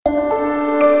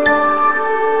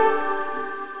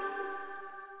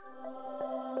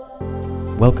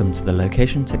Welcome to the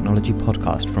Location Technology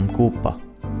Podcast from Quuppa,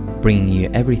 bringing you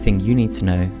everything you need to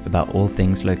know about all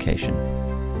things location.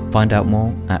 Find out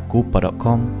more at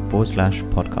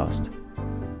quuppa.com/podcast.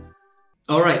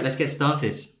 All right, let's get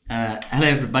started. Hello,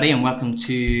 everybody, and welcome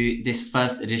to this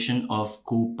first edition of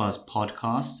Quuppa's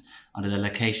podcast under the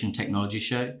Location Technology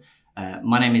Show.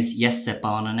 My name is Jesse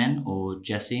Paananen, or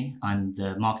Jesse. I'm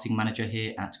the marketing manager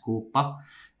here at Quuppa.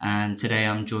 And today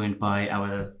I'm joined by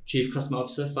our Chief Customer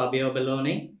Officer, Fabio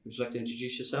Belloni. Would you like to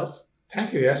introduce yourself?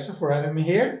 Thank you, Jesse, for having me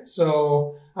here.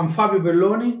 So I'm Fabio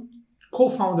Belloni,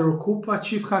 co-founder of Quuppa,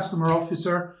 Chief Customer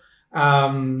Officer.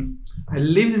 I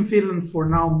lived in Finland for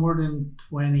now more than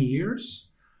 20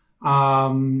 years. I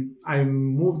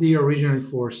moved here originally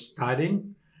for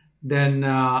studying. Then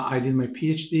I did my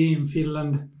PhD in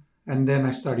Finland. And then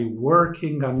I started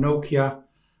working at Nokia.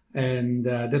 And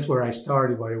that's where I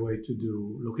started, by the way, to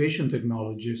do location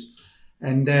technologies.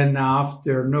 And then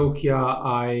after Nokia,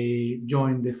 I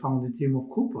joined the founding team of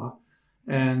Quuppa.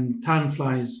 And time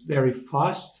flies very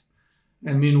fast.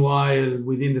 And meanwhile,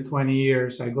 within the 20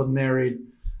 years, I got married.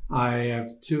 I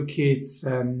have 2 kids,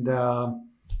 and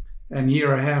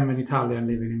here I am, an Italian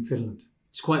living in Finland.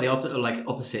 It's quite the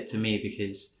opposite to me,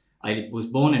 because I was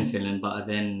born in Finland, but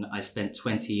then I spent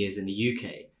 20 years in the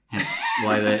UK. Hence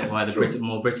why the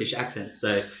more British accent.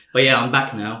 So, but yeah, I'm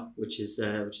back now, which is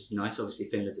nice. Obviously,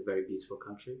 Finland's a very beautiful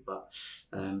country, but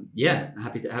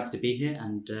happy to be here.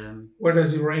 And where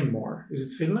does it rain more? Is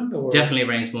it Finland or? Definitely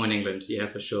rains more in England. Yeah,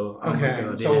 for sure. Okay.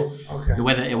 Oh my God, okay. The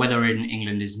weather in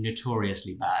England is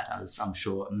notoriously bad, as I'm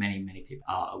sure many people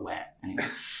are aware. Anyway.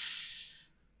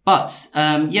 But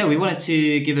we wanted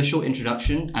to give a short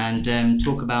introduction and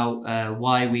talk about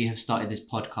why we have started this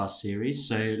podcast series.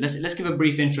 So let's give a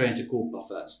brief intro into Quuppa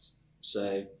first.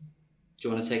 So do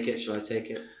you want to take it? Shall I take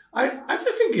it? I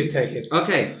think you take it.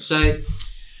 Okay, so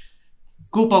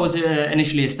Quuppa was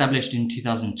initially established in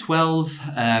 2012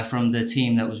 from the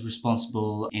team that was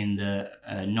responsible in the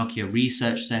Nokia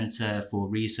Research Center for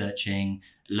researching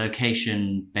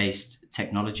location-based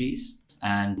technologies.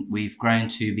 And we've grown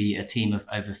to be a team of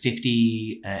over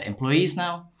 50 employees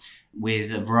now,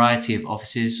 with a variety of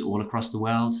offices all across the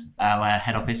world. Our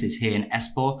head office is here in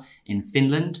Espoo in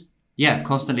Finland. Yeah,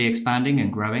 constantly expanding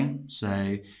and growing.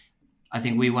 So I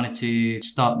think we wanted to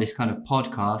start this kind of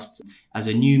podcast as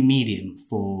a new medium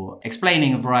for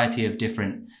explaining a variety of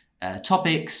different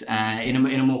topics in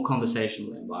a more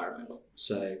conversational environment.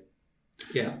 So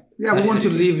Yeah, we want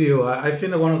to leave you. I think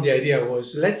that one of the idea was,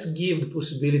 let's give the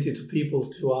possibility to people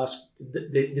to ask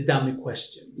the dummy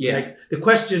question. Yeah. Like the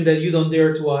question that you don't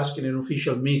dare to ask in an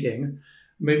official meeting.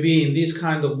 Maybe in this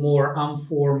kind of more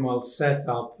informal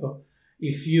setup,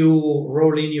 if you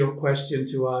roll in your question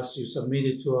to us, you submit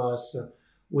it to us,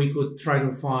 we could try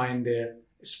to find a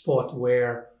spot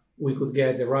where we could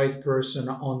get the right person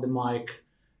on the mic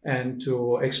and to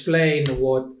explain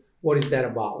what is that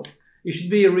about. It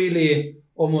should be really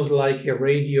almost like a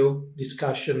radio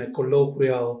discussion, a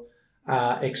colloquial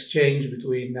exchange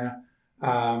between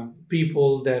people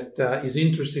that is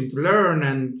interesting to learn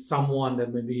and someone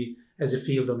that maybe has a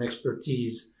field of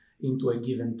expertise into a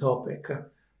given topic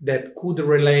that could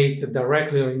relate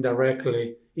directly or indirectly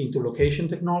into location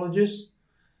technologies.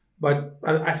 But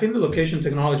I think the location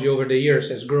technology over the years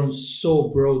has grown so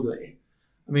broadly.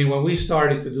 I mean, when we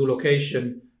started to do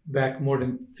location back more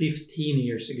than 15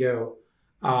 years ago,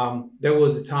 there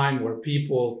was a time where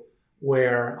people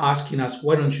were asking us,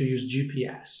 why don't you use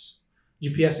GPS?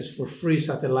 GPS is for free,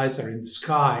 satellites are in the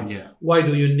sky. Yeah. Why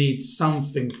do you need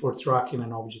something for tracking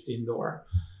an object indoor?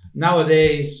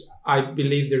 Nowadays, I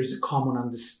believe there is a common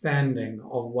understanding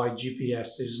of why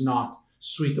GPS is not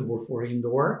suitable for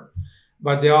indoor.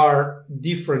 But there are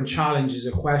different challenges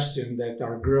and questions that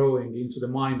are growing into the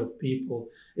mind of people,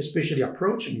 especially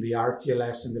approaching the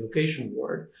RTLS and the location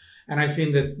world. And I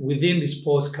think that within this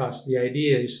podcast, the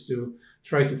idea is to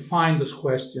try to find those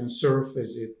questions,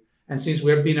 surface it. And since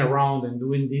we've been around and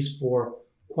doing this for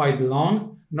quite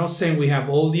long, not saying we have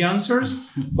all the answers,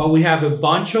 but we have a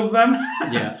bunch of them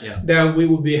that we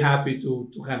would be happy to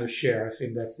kind of share. I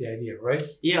think that's the idea, right?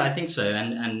 Yeah, I think so.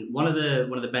 And one of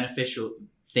the beneficial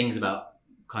things about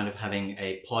kind of having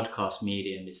a podcast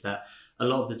medium is that a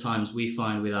lot of the times we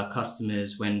find with our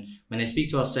customers when they speak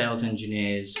to our sales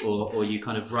engineers or you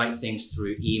kind of write things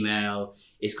through email,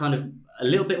 it's kind of a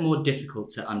little bit more difficult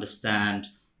to understand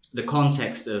the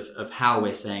context of how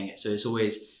we're saying it. So it's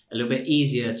always a little bit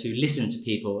easier to listen to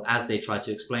people as they try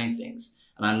to explain things.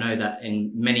 And I know that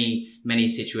in many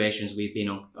situations we've been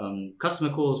on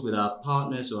customer calls with our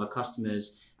partners or our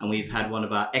customers, and we've had one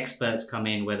of our experts come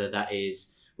in, whether that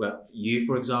is you,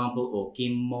 for example, or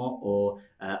Kimmo, or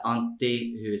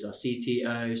Antti, who is our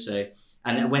CTO. So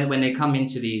And when they come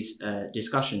into these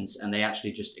discussions and they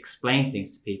actually just explain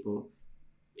things to people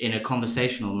in a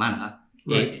conversational manner,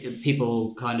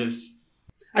 people kind of...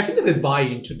 I think that they buy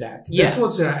into that. That's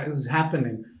what's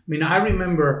happening. I mean, I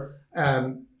remember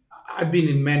I've been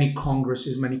in many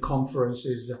congresses, many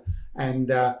conferences,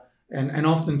 and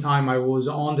oftentimes I was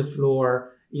on the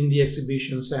floor in the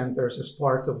exhibition centers as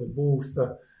part of the booth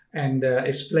and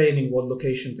explaining what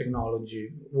location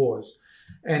technology was.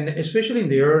 And especially in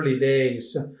the early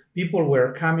days, people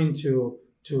were coming to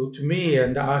me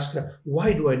and ask,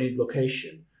 why do I need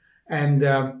location? And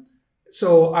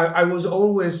so I was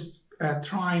always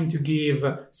trying to give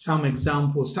some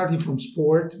examples, starting from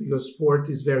sport, because sport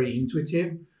is very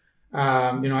intuitive.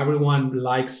 Everyone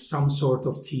likes some sort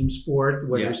of team sport,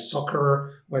 whether it's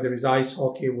soccer, whether it's ice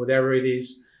hockey, whatever it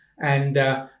is. And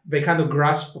they kind of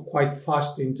grasp quite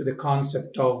fast into the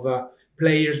concept of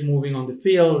players moving on the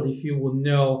field. If you would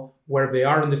know where they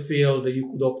are on the field, you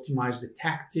could optimize the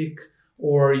tactic,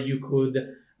 or you could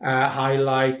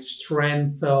highlight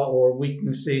strength or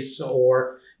weaknesses,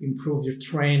 or improve your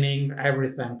training,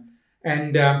 everything.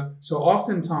 And so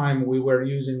oftentimes we were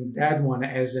using that one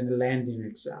as a landing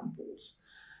examples.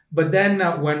 But then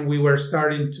when we were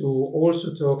starting to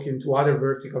also talk into other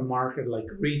vertical market like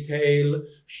retail,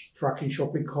 tracking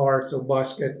shopping carts or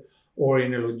basket, or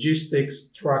in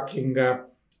logistics, tracking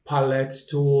pallets,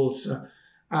 tools,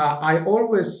 I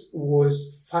always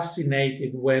was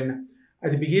fascinated when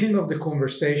at the beginning of the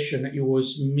conversation, it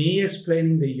was me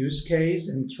explaining the use case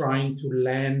and trying to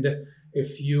land a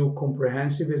few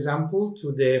comprehensive examples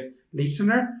to the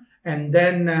listener. And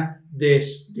then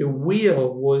the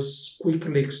wheel was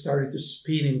quickly started to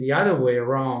spin in the other way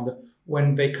around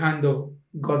when they kind of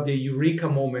got the eureka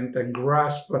moment and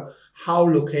grasped how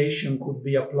location could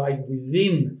be applied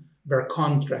within their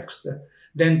context.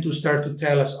 Then to start to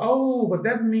tell us, oh, but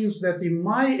that means that in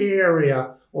my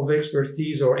area of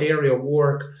expertise or area of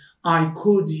work, I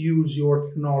could use your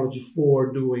technology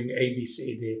for doing A, B,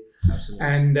 C, D. Absolutely.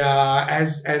 And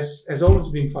has always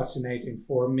been fascinating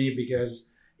for me because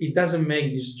it doesn't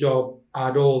make this job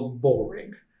at all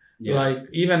boring. Yeah. Like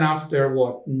even after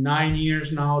 9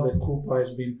 years now that Quuppa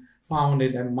has been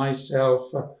founded, and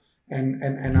myself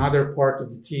and other part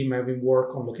of the team having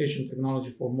worked on location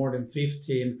technology for more than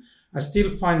 15, I still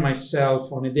find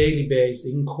myself on a daily basis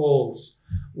in calls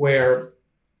where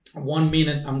 1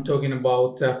 minute I'm talking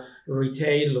about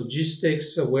retail,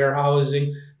 logistics,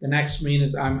 warehousing. The next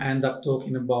minute I end up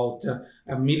talking about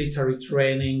military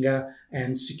training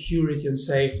and security and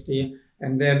safety.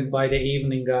 And then by the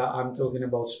evening, I'm talking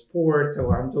about sport,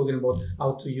 or I'm talking about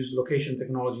how to use location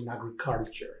technology in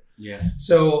agriculture. Yeah.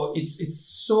 So it's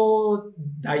so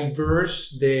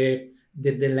diverse, the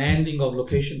landing of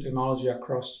location technology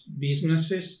across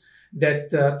businesses, that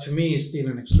to me is still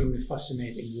an extremely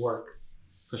fascinating work.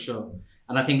 For sure.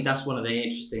 And I think that's one of the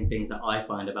interesting things that I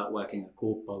find about working at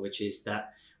Quuppa, which is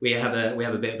that we have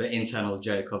a bit of an internal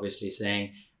joke, obviously,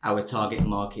 saying our target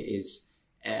market is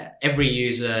every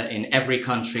user in every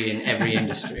country, in every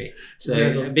industry. So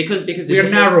exactly. because we're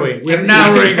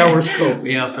narrowing our scope.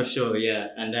 We are, for sure, yeah.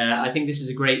 And I think this is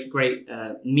a great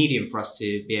medium for us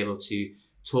to be able to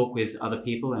talk with other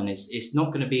people, and it's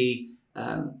not going to be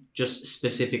just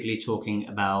specifically talking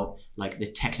about like the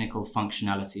technical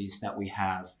functionalities that we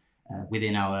have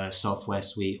within our software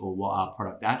suite or what our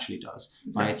product actually does.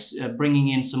 Right? It's bringing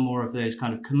in some more of those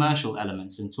kind of commercial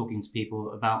elements and talking to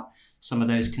people about some of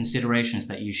those considerations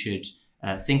that you should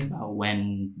think about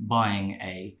when buying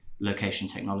a location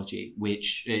technology,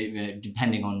 which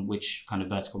depending on which kind of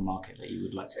vertical market that you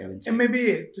would like to go into. And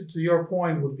maybe to your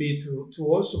point would be to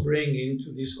also bring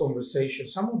into this conversation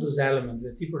some of those elements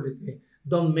that typically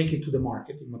don't make it to the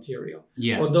marketing material,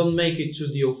 or don't make it to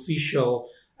the official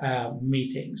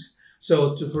meetings.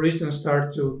 So to, for instance,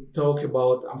 start to talk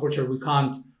about, unfortunately we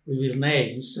can't reveal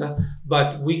names,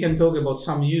 but we can talk about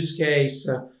some use case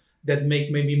that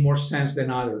make maybe more sense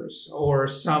than others, or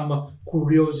some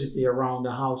curiosity around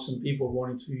how some people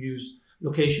wanted to use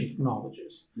location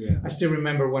technologies. Yeah. I still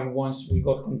remember when once we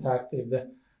got contacted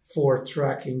for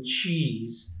tracking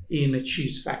cheese in a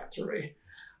cheese factory.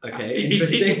 Okay,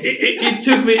 interesting. It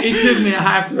took me, I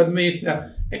have to admit,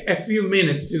 a few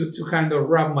minutes to kind of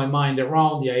wrap my mind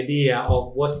around the idea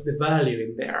of what's the value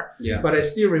in there. Yeah. But I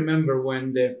still remember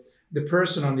when the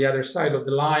person on the other side of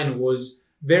the line was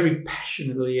very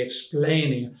passionately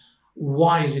explaining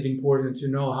why is it important to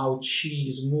know how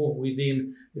cheese move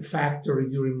within the factory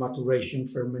during maturation,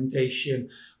 fermentation,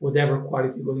 whatever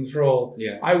quality control.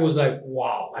 Yeah. I was like,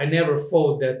 wow, I never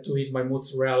thought that to eat my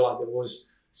mozzarella there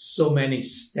was so many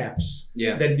steps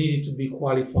that needed to be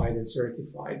qualified and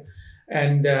certified.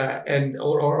 and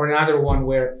or another one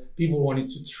where people wanted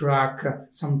to track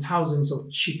some thousands of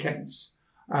chickens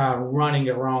running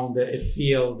around a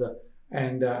field,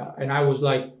 and I was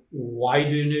like, why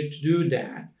do you need to do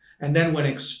that? And then when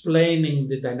explaining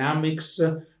the dynamics,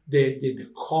 the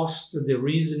cost, the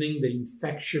reasoning, the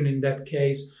infection in that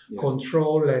case,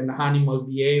 control and animal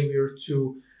behavior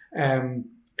to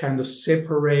kind of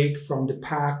separate from the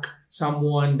pack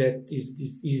someone that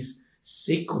is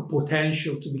sick or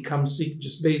potential to become sick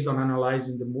just based on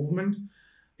analyzing the movement.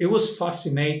 It was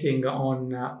fascinating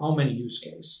on how many use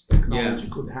cases technology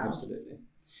could have. Absolutely.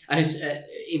 And it's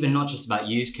even not just about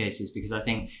use cases, because I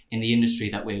think in the industry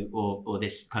that or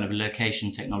this kind of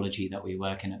location technology that we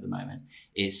work in at the moment,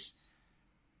 it's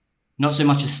not so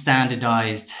much a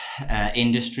standardized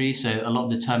industry. So a lot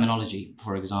of the terminology,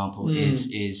 for example,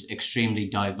 is extremely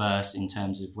diverse in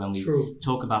terms of when we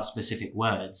talk about specific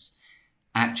words.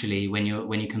 Actually, when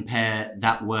you compare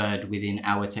that word within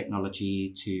our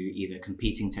technology to either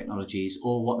competing technologies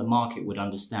or what the market would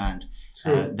understand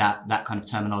that kind of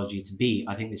terminology to be,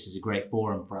 I think this is a great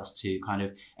forum for us to kind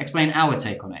of explain our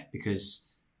take on it,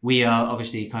 because we are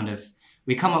obviously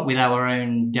we come up with our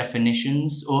own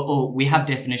definitions, or we have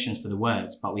definitions for the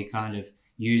words, but we kind of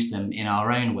use them in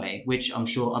our own way, which I'm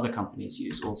sure other companies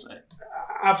use also.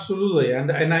 Absolutely,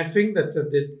 and I think that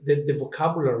the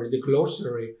vocabulary, the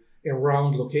glossary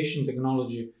around location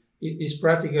technology is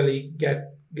practically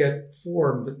get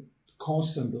formed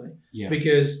constantly,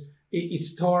 because it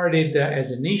started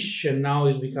as a niche and now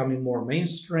is becoming more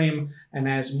mainstream, and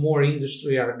as more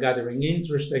industry are gathering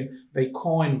interest, they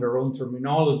coin their own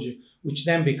terminology, which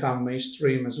then become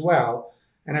mainstream as well.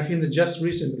 And I think that just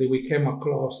recently we came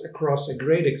across a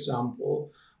great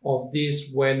example of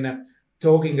this when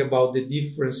talking about the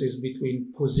differences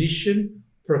between position,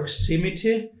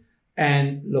 proximity,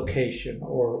 and location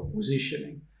or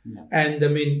positioning. And I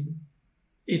mean,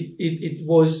 it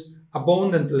was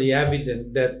abundantly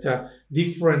evident that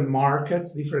different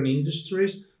markets, different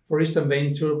industries, for instance, they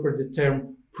interpret the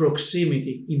term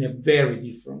proximity in a very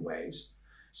different ways.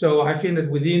 So I think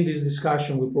that within this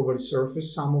discussion, we probably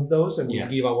surface some of those and we'll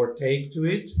give our take to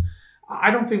it. I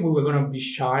don't think we were going to be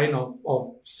shy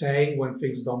of saying when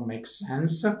things don't make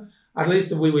sense. At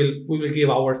least we will give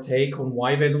our take on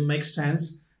why they don't make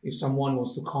sense. If someone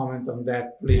wants to comment on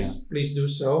that, please do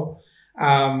so.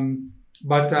 To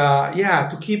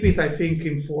keep it, I think,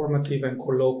 informative and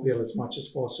colloquial as much as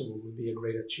possible would be a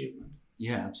great achievement.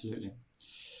 Yeah, absolutely.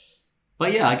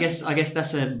 But yeah, I guess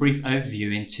that's a brief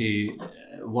overview into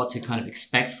what to kind of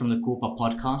expect from the Quuppa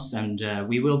podcast. And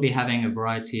we will be having a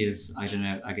variety of,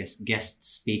 guest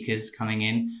speakers coming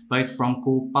in, both from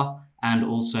Quuppa and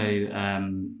also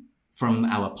from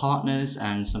our partners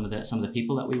and some of the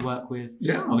people that we work with.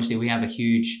 Obviously, we have a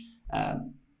huge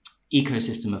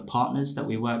ecosystem of partners that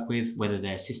we work with, whether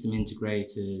they're system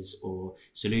integrators or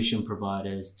solution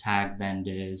providers, tag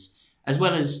vendors, as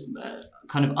well as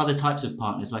kind of other types of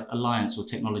partners like alliance or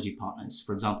technology partners.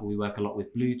 For example, we work a lot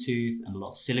with Bluetooth and a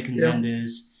lot of silicon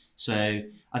vendors. So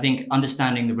I think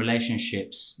understanding the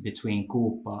relationships between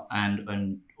Quuppa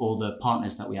and all the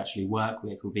partners that we actually work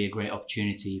with will be a great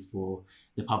opportunity for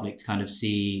the public to kind of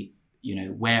see,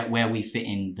 where we fit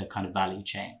in the kind of value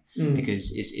chain.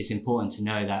 Because it's important to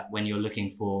know that when you're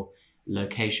looking for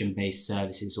location-based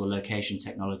services or location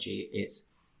technology, it's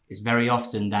very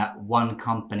often that one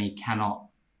company cannot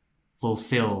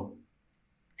fulfill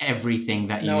everything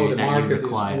that you require. No, the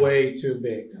market is way too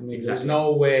big. I mean, There's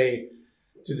no way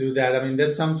to do that. I mean,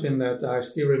 that's something that I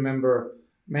still remember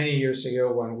many years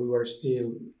ago when we were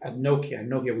still at Nokia.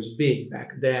 Nokia was big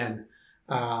back then.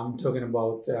 I'm talking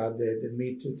about the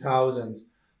mid-2000s.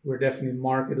 We're definitely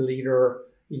market leader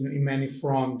in many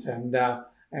fronts, and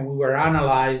we were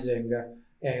analyzing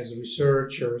as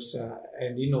researchers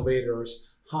and innovators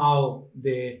how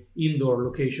the indoor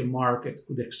location market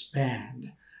could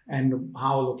expand and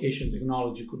how location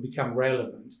technology could become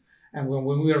relevant. And when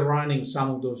we were running some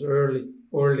of those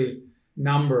early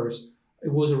numbers,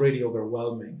 it was already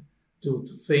overwhelming to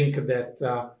think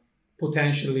that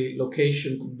potentially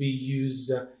location could be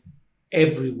used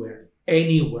everywhere,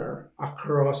 anywhere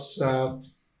across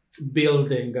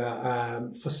building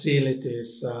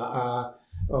facilities,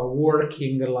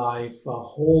 working life,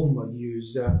 home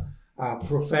use,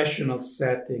 professional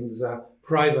settings,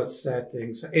 private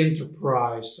settings,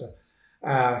 enterprise,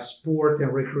 sport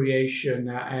and recreation,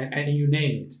 and you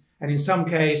name it. And in some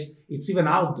case, it's even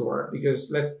outdoor, because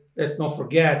let's not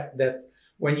forget that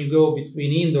when you go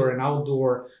between indoor and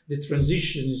outdoor, the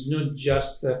transition is not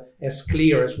just as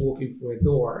clear as walking through a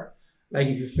door. Like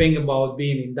if you think about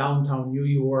being in downtown New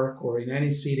York or in any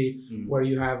city where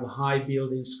you have high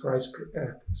buildings,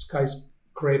 skyscrapers,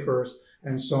 scrapers,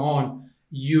 and so on,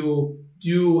 you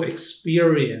do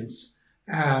experience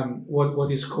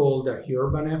what is called the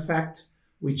urban effect,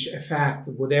 which affect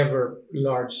whatever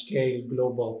large-scale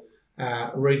global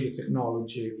radio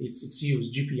technology it's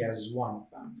used. GPS is one of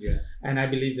them. Yeah. And I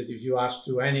believe that if you ask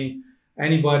to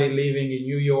anybody living in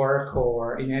New York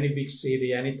or in any big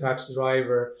city, any taxi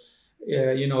driver,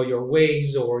 your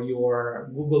Waze or your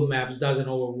Google Maps doesn't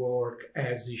always work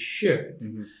as it should.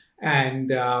 Mm-hmm.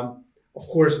 And of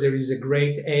course, there is a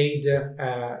great aid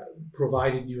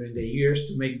provided during the years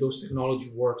to make those technology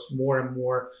works more and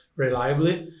more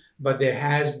reliably. But there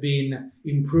has been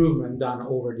improvement done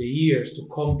over the years to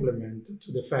complement to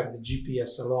the fact that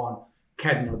GPS alone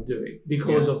cannot do it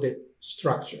because of the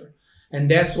structure. And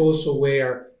that's also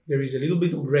where there is a little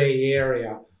bit of gray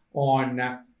area on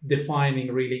defining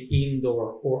really indoor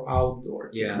or outdoor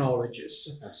technologies.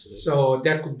 Absolutely. So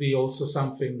that could be also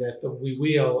something that we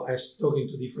will, as talking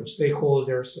to different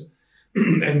stakeholders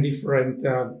and different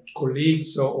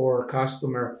colleagues or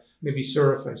customer, maybe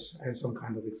surface as some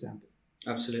kind of example.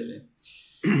 Absolutely.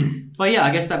 But yeah,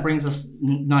 I guess that brings us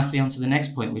nicely on to the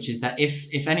next point, which is that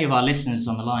if any of our listeners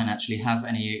on the line actually have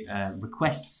any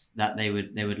requests that they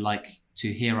would like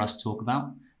to hear us talk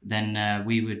about, then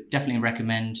we would definitely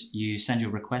recommend you send your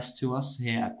request to us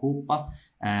here at Quuppa.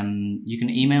 You can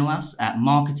email us at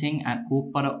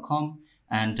marketing@quuppa.com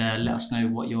and let us know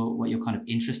what you're kind of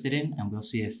interested in, and we'll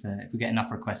see if we get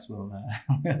enough requests, we'll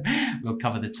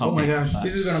cover the topic. Oh my gosh,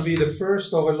 this is going to be the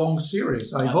first of a long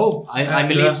series, I hope. I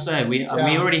believe so. We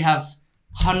already have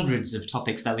hundreds of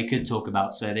topics that we could talk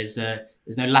about, so there's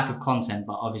no lack of content,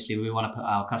 but obviously we want to put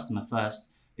our customer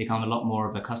first, become a lot more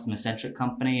of a customer-centric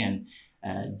company, and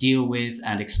deal with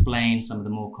and explain some of the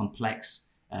more complex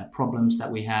problems that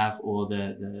we have, or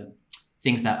the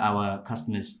things that our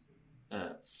customers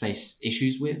face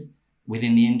issues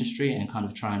within the industry, and kind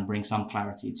of try and bring some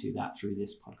clarity to that through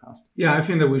this podcast. Yeah, I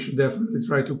think that we should definitely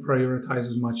try to prioritize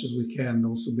as much as we can,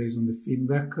 also based on the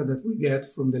feedback that we get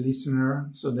from the listener,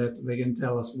 so that they can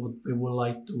tell us what they would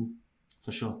like to,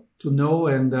 for sure, to know,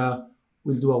 and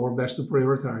we'll do our best to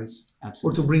prioritize. Absolutely.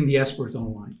 Or to bring the expert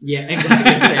online. Yeah,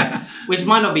 exactly. Yeah. Which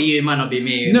might not be you, might not be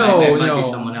me. It might be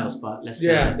someone else, but let's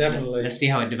definitely. Let's see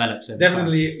how it develops.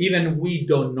 Definitely, even we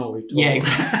don't know it all. Yeah,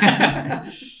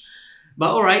 exactly. But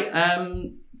all right,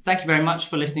 thank you very much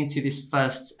for listening to this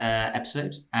first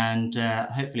episode, and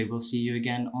hopefully we'll see you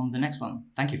again on the next one.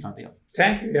 Thank you, Fabio.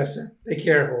 Thank you, yes, sir. Take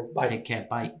care. Bye. Take care.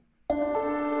 Bye.